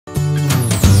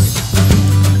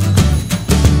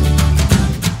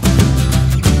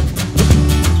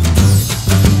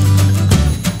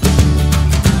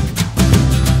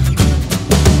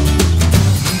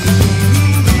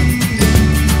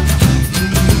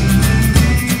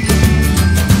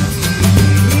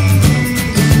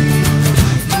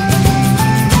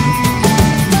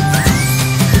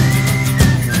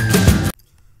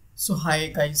Hi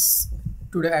guys,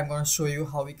 today I'm going to show you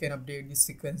how we can update the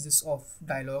sequences of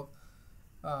dialog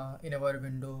in our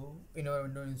window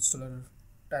installer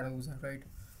dialog user, right?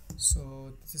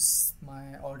 So this is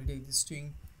my already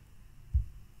existing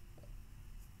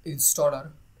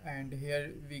installer, and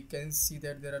here we can see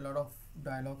that there are a lot of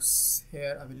dialogs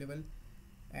here available,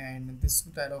 and this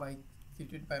dialog I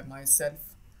created by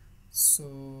myself.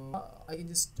 So I can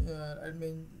just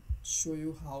show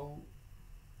you how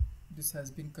this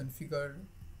has been configured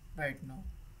right now.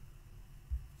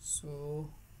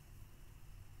 So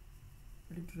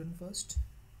let it run first.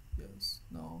 Yes,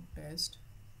 now test.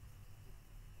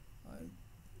 I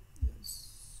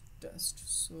yes test.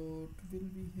 So it will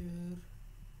be here.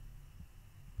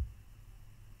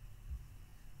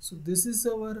 So this is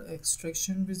our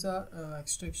extraction wizard,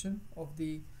 extraction of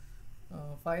the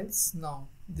files. Now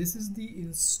this is the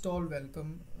install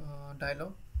welcome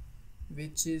dialog,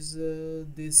 which is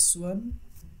this one.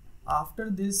 After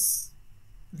this,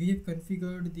 we have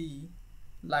configured the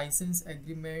license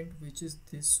agreement, which is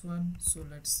this one. So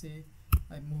let's say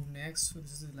I move next. So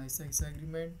this is the license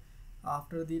agreement.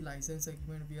 After the license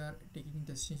agreement, we are taking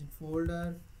destination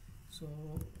folder. So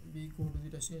we go to the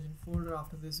destination folder.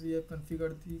 After this, we have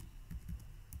configured the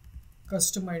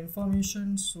customer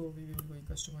information. So we will go to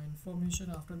customer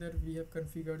information. After that, we have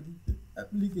configured the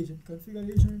application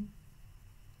configuration.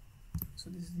 So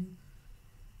this is the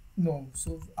no.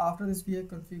 So after this, we have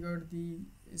configured the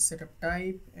setup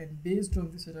type, and based on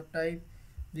the setup type,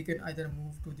 we can either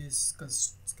move to this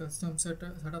custom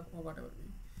setup or whatever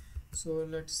way. So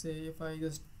let's say if I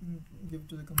just give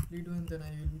to the complete one, then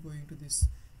I will be going to this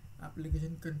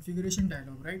application configuration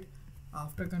dialog, right?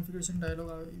 After configuration dialog,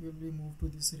 I will be moved to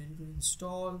this ready to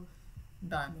install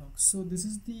dialog. So this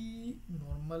is the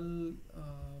normal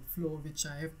flow which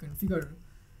I have configured.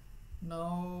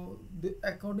 Now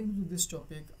according to this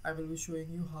topic, I will be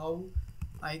showing you how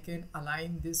I can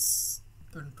align this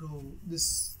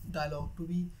dialog to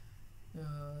be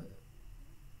uh,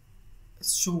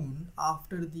 shown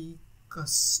after the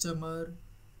customer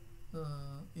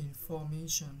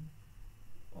information,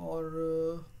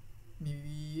 or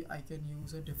maybe I can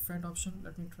use a different option.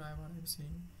 Let me try what I'm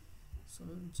saying. So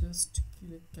just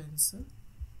click cancel,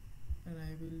 and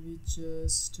I will be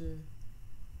just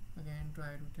again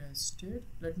try to test it.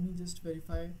 Let me just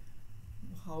verify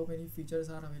how many features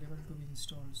are available to be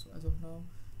installed. So as of now,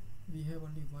 we have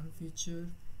only one feature.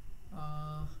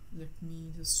 Let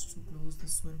me just close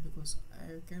this one because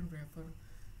I can refer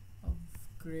a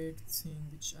great thing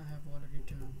which I have already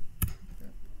done in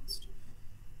the past.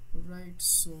 Right,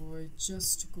 so I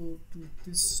just go to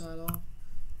this dialog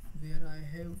where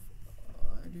I have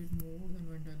added more than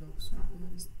one dialog. So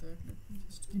where is that? Let me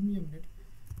just give me a minute.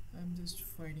 I'm just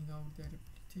finding out the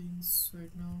things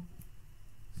right now.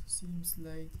 Seems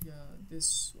like, yeah,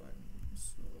 this one.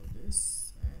 So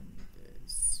this and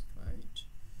this, right?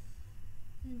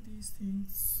 And these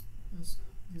things as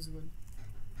usual.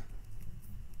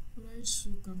 Right, so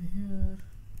come here.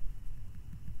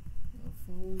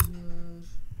 Folder.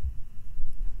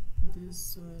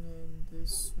 This one and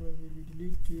this one will be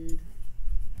deleted.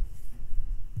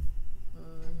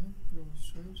 I have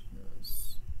closed, right? Yes.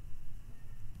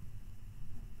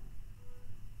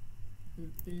 We'll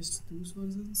paste those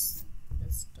versions.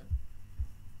 Yes, done.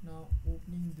 Now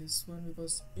opening this one,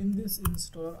 because in this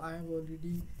installer I have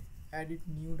already added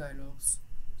new dialogs,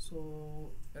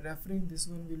 so referring this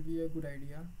one will be a good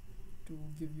idea to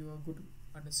give you a good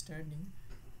understanding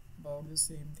about the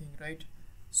same thing, right?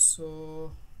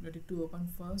 So let it to open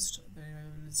first, then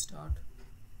I will start.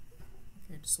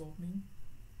 Okay, it's opening.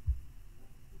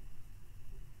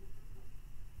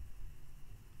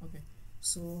 Okay,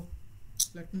 so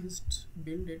let me just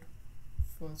build it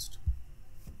first.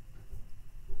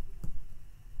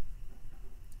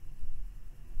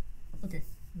 Okay,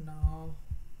 now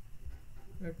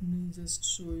let me just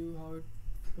show you how it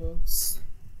works.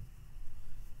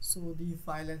 So the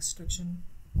file extraction,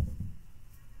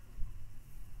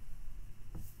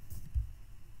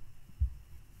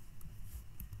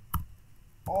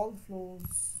 all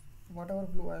flows, whatever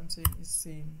flow I'm saying is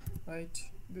same, right?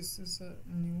 This is a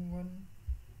new one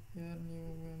here,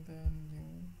 new, and then new.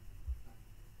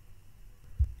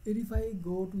 And if I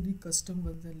go to the custom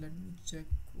one, then let me check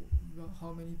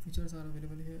how many features are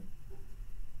available here,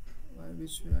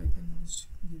 which way I can just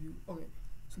give you. Okay,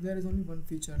 so there is only one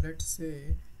feature. Let's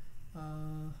say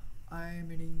I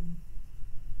am in,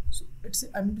 so let's say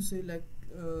I mean to say like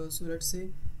so let's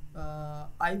say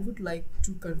I would like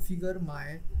to configure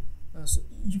my so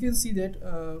you can see that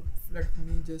let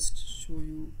me just show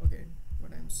you again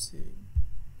what I'm saying.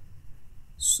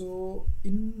 So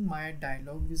in my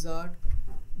dialog wizard,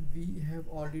 we have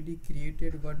already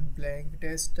created one blank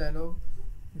test dialog,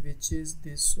 which is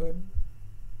this one,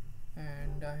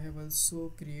 and I have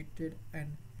also created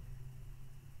an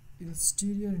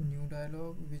interior new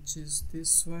dialog, which is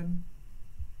this one.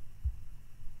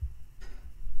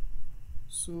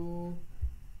 So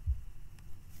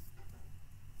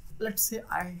let's say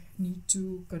I need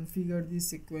to configure the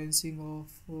sequencing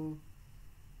of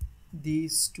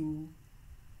these two.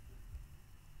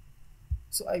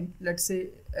 So I, let's say,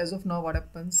 as of now what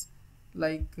happens,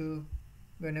 like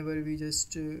whenever we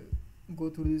just go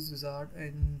through this wizard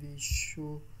and we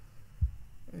show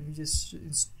and we just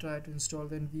try to install,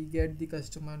 then we get the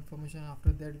customer information.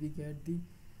 After that we get the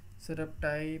setup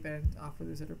type, and after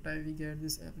the setup type we get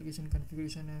this application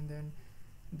configuration, and then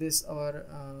this our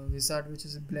wizard, which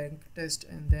is a blank test,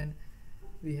 and then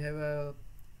we have a,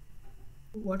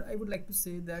 what I would like to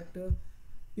say that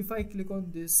if I click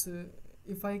on this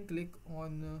if I click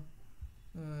on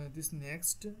this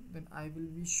next, then I will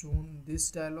be shown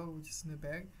this dialog which is in the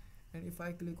back, and if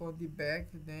I click on the back,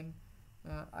 then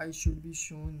I should be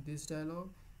shown this dialog,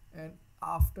 and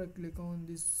after click on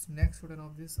this next button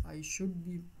of this, I should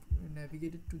be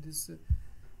navigated to this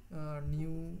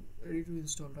new ready to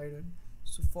install, right?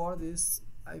 So for this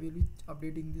I will be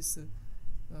updating this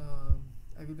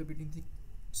I will be updating the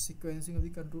sequencing of the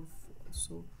control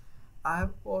so I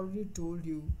have already told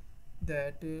you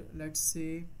that let's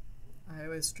say I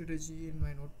have a strategy in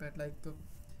my notepad, like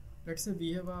let's say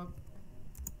we have a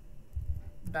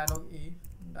dialog A,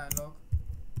 dialog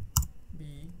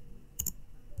B,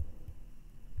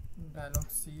 dialog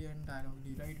C, and dialog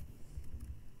D, right?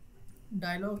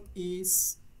 Dialog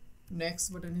A's next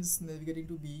button is navigating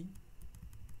to B,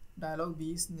 dialog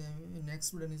B's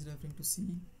next button is referring to C,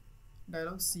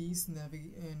 dialog C's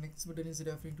next button is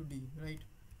referring to D, right?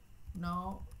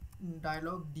 Now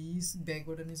dialog D's back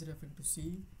button is referring to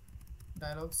C,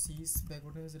 dialog C's back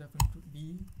button is referring to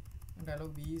B, and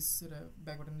dialog B's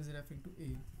back button is referring to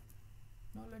A.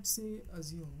 Now let's say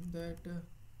assume that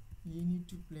you need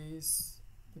to place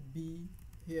the B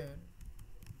here,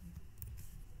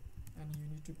 and you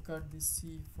need to cut the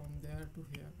C from there to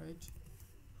here, right?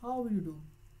 How will you do?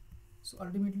 So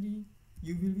ultimately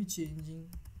you will be changing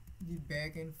the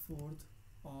back and forth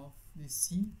of the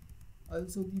C,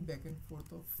 also the back and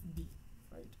forth of B,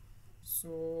 right?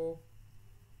 So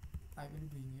I will be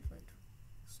doing it, right?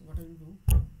 So what I will do,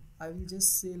 I will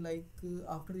just say like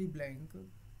after the blank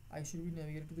I should be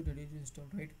navigating to the ready to install,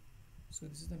 right? So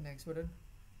this is the next button,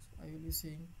 so I will be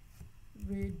saying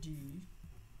ready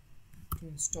to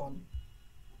install.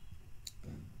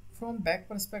 From back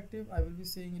perspective I will be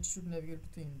saying it should navigate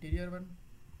to the interior one,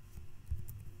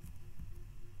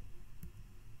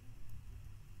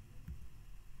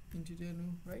 interior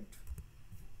new, right?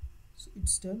 So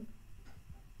it's done.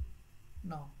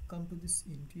 Now come to this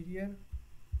interior,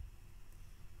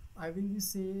 I will be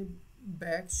say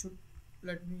back should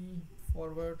let me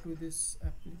forward to this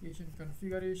application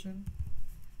configuration,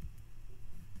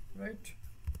 right?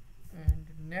 And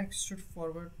next should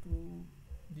forward to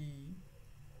the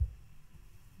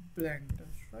blank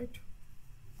dash, right?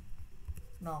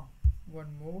 Now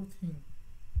one more thing,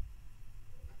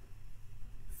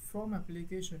 from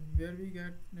application where we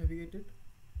get navigated,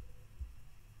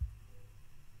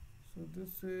 so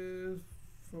this is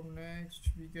from next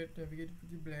we get navigated to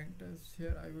the blank dash.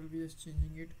 Here I will be just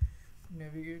changing it to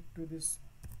navigate to this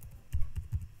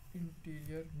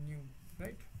interior new,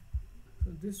 right?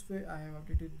 So this way I have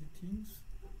updated the things.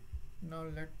 Now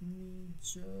let me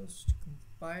just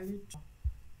compile it.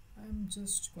 I'm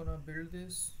just gonna build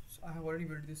this. So I have already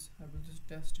built this, I will just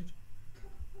test it.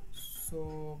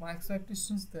 So my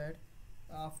expectation is that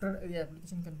after the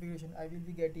application configuration I will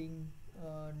be getting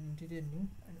interior new,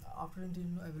 and after interior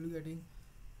new I will be getting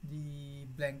the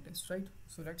blank test, right?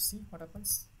 So let's see what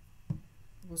happens,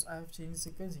 because I have changed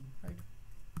sequencing, right?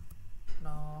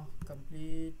 Now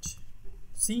complete,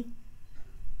 see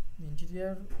the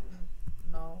interior,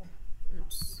 now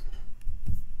it's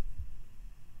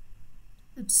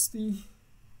the,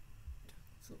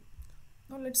 so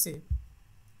now let's say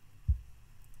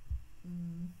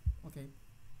okay,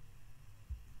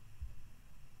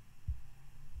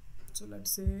 so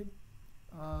let's say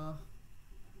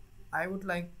I would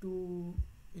like to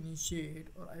initiate,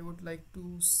 or I would like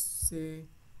to say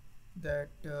that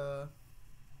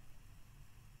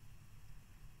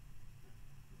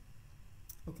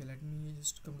okay, let me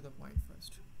just come to the point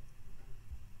first.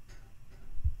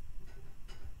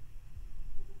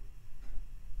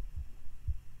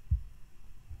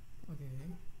 Okay,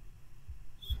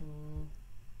 so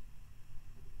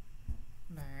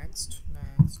next,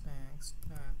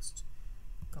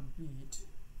 complete,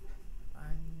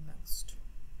 and next.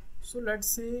 So let's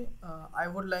say I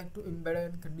would like to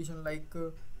embed a condition like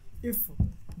if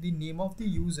the name of the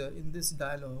user in this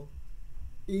dialog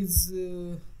is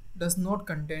does not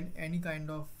contain any kind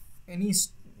of any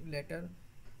letter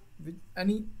with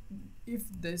any, if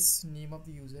this name of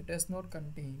the user does not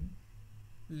contain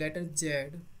letter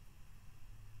Z,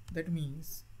 that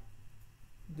means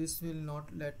this will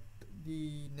not let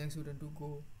the next student to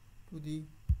go to the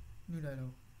new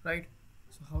dialog, right?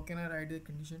 So how can I write the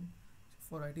condition? So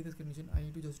for writing this condition, I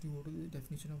need to just go to the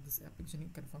definition of this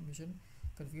application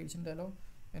configuration dialog,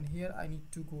 and here I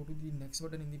need to go to the next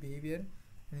button in the behavior,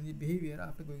 and in the behavior,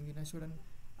 after going to the next button,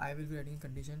 I will be writing a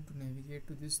condition to navigate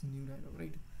to this new dialog,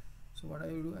 right? So what I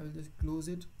will do, I will just close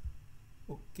it.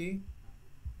 Okay,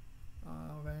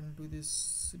 went to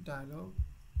this dialog.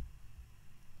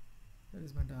 That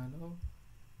is my dialog.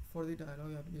 For the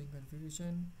dialog application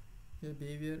configuration, here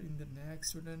behavior in the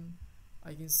next button,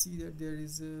 I can see that there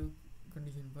is a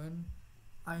condition 1.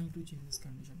 I need to change this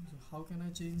condition. So how can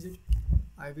I change it?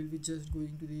 I will be just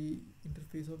going to the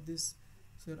interface of this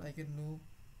so that I can know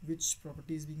which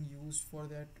property is being used for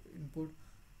that input,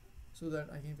 so that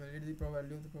I can validate the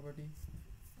value of the property.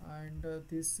 And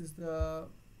this is the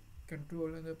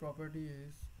control, and the property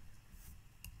is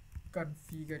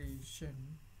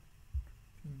configuration.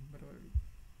 So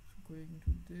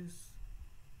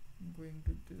going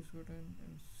to this button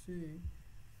and say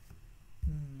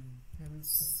I will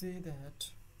say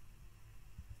that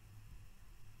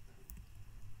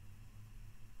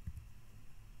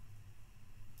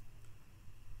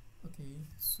okay,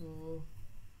 so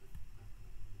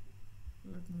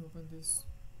let me open this.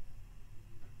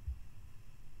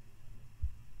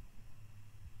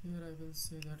 Here I will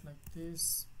say that like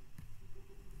this.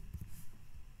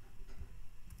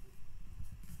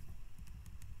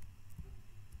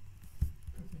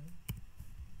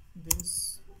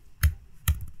 This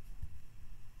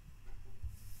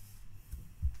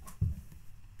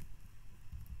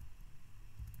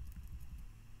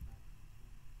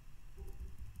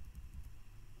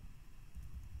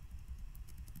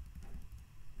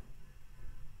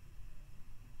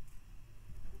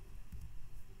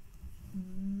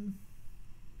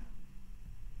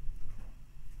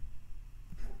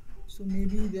so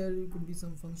maybe there could be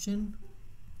some function,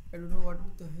 I don't know what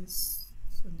the is,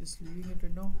 so I'm just leaving it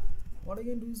right now. What I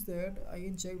can do is that I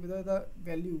can check whether the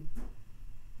value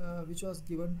which was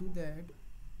given to that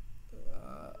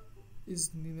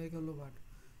is numerical or what.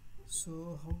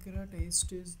 So how can I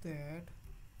test is that,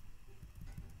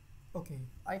 okay,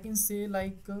 I can say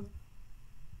like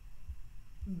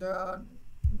the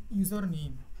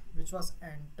username which was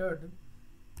entered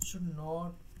should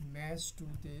not match to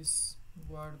this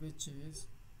word which is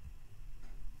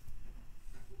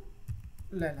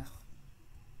Lala,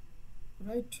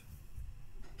 right?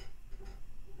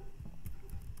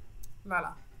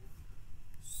 Lala.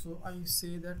 So I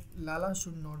say that Lala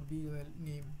should not be a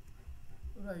name,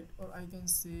 right? Or I can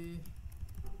say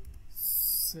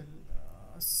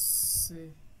select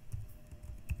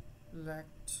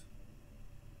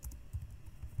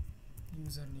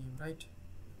username, right?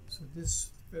 So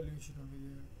this value should not be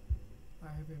there.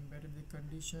 I have embedded the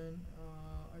condition.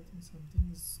 I think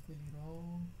something is going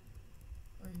wrong.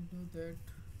 I know that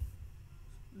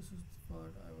this is the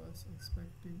part I was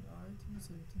expecting. I think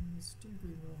something is still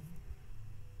going wrong.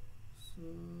 So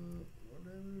what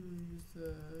I will do is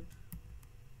that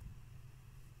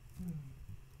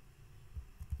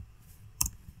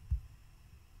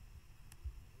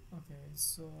okay,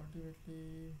 so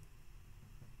ultimately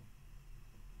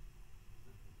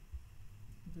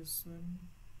this one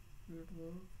will it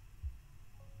work?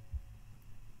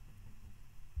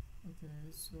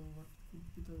 Okay, so what could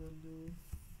be the value?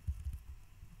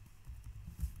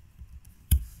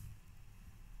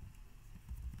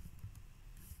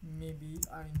 Maybe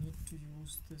I need to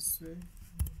use this way.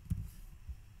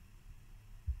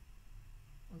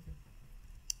 Okay,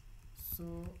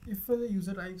 so if the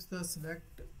user types the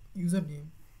select username,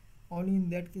 only in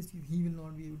that case he will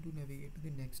not be able to navigate to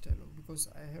the next dialog, because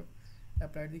I have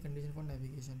applied the condition for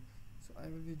navigation. So I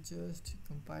will be just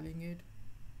compiling it,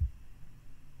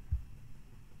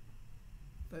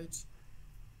 right?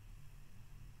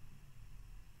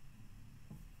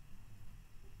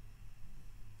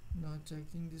 Now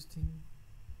checking this thing.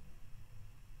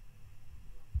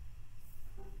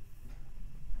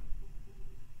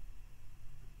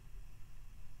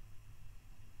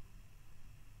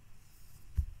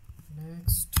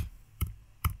 Next.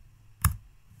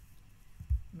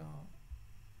 Now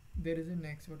there is a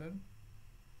next button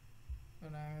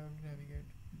and I have to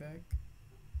navigate back.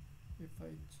 If I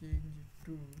change it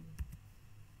to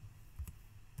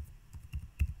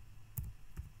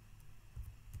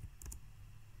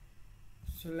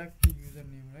select the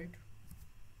username, right?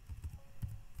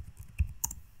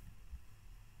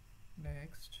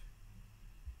 Next,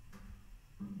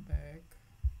 back.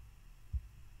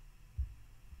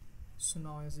 So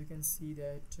now as you can see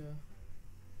that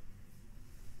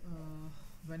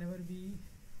whenever we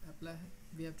apply,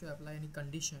 we have to apply any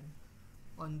condition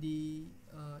on the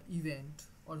event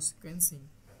or sequencing.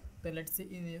 Then let's say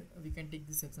we can take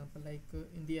this example, like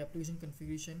in the application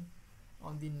configuration,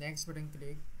 on the next button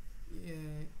click,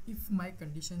 if my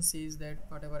condition says that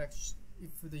whatever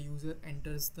if the user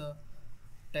enters the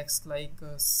text like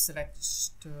select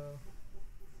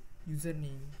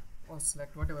username or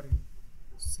select whatever we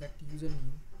select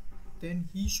username, then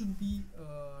he should be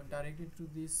directed to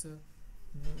this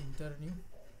new.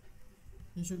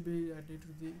 He should be directed to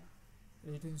the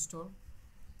ready to install,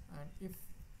 and if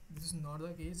this is not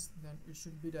the case, then it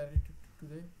should be directed to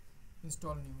the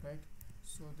install new, right?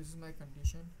 So this is my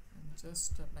condition. I'm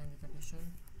just applying the condition.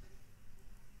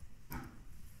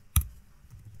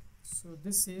 So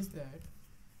this says that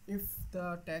if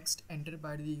the text entered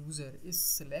by the user is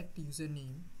select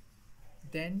username,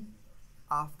 then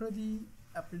after the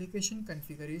application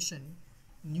configuration,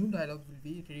 new dialog will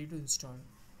be ready to install.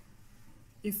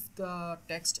 If the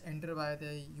text entered by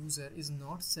the user is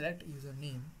not select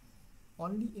username,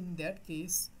 only in that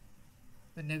case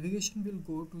the navigation will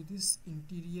go to this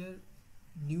interior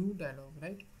new dialog,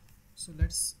 right? So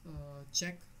let's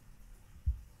check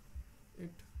it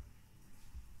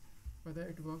whether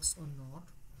it works or not.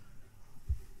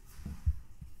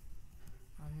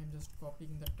 I am just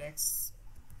copying the text,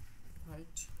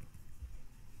 right?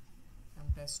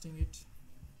 I'm testing it.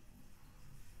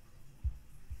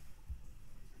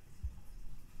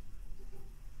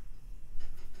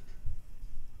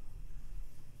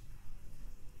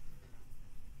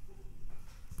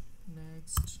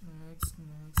 Next.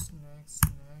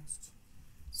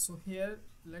 So here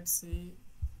let's say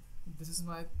this is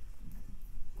my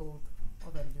code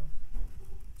or value.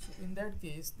 So in that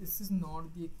case, this is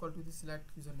not the equal to the select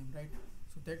username, right?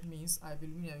 So that means I will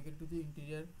be navigated to the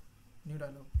interior new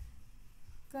dialog.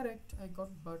 Correct, I got,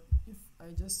 but if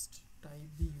I just type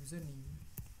the username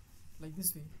like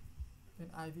this way, then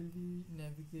I will be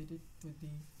navigated to the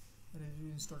ready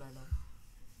to install dialog,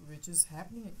 which is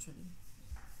happening actually.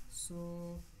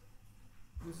 So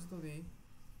this is the way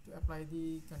to apply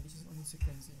the conditions on the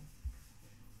sequencing,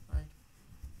 right?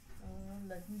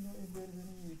 Let me know if there is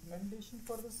any recommendation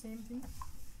for the same thing.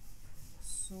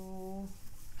 So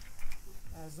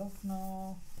as of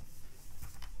now,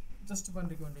 just one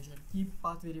recommendation: keep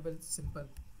path variable simple.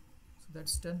 So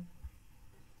that's done.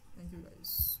 Thank you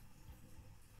guys.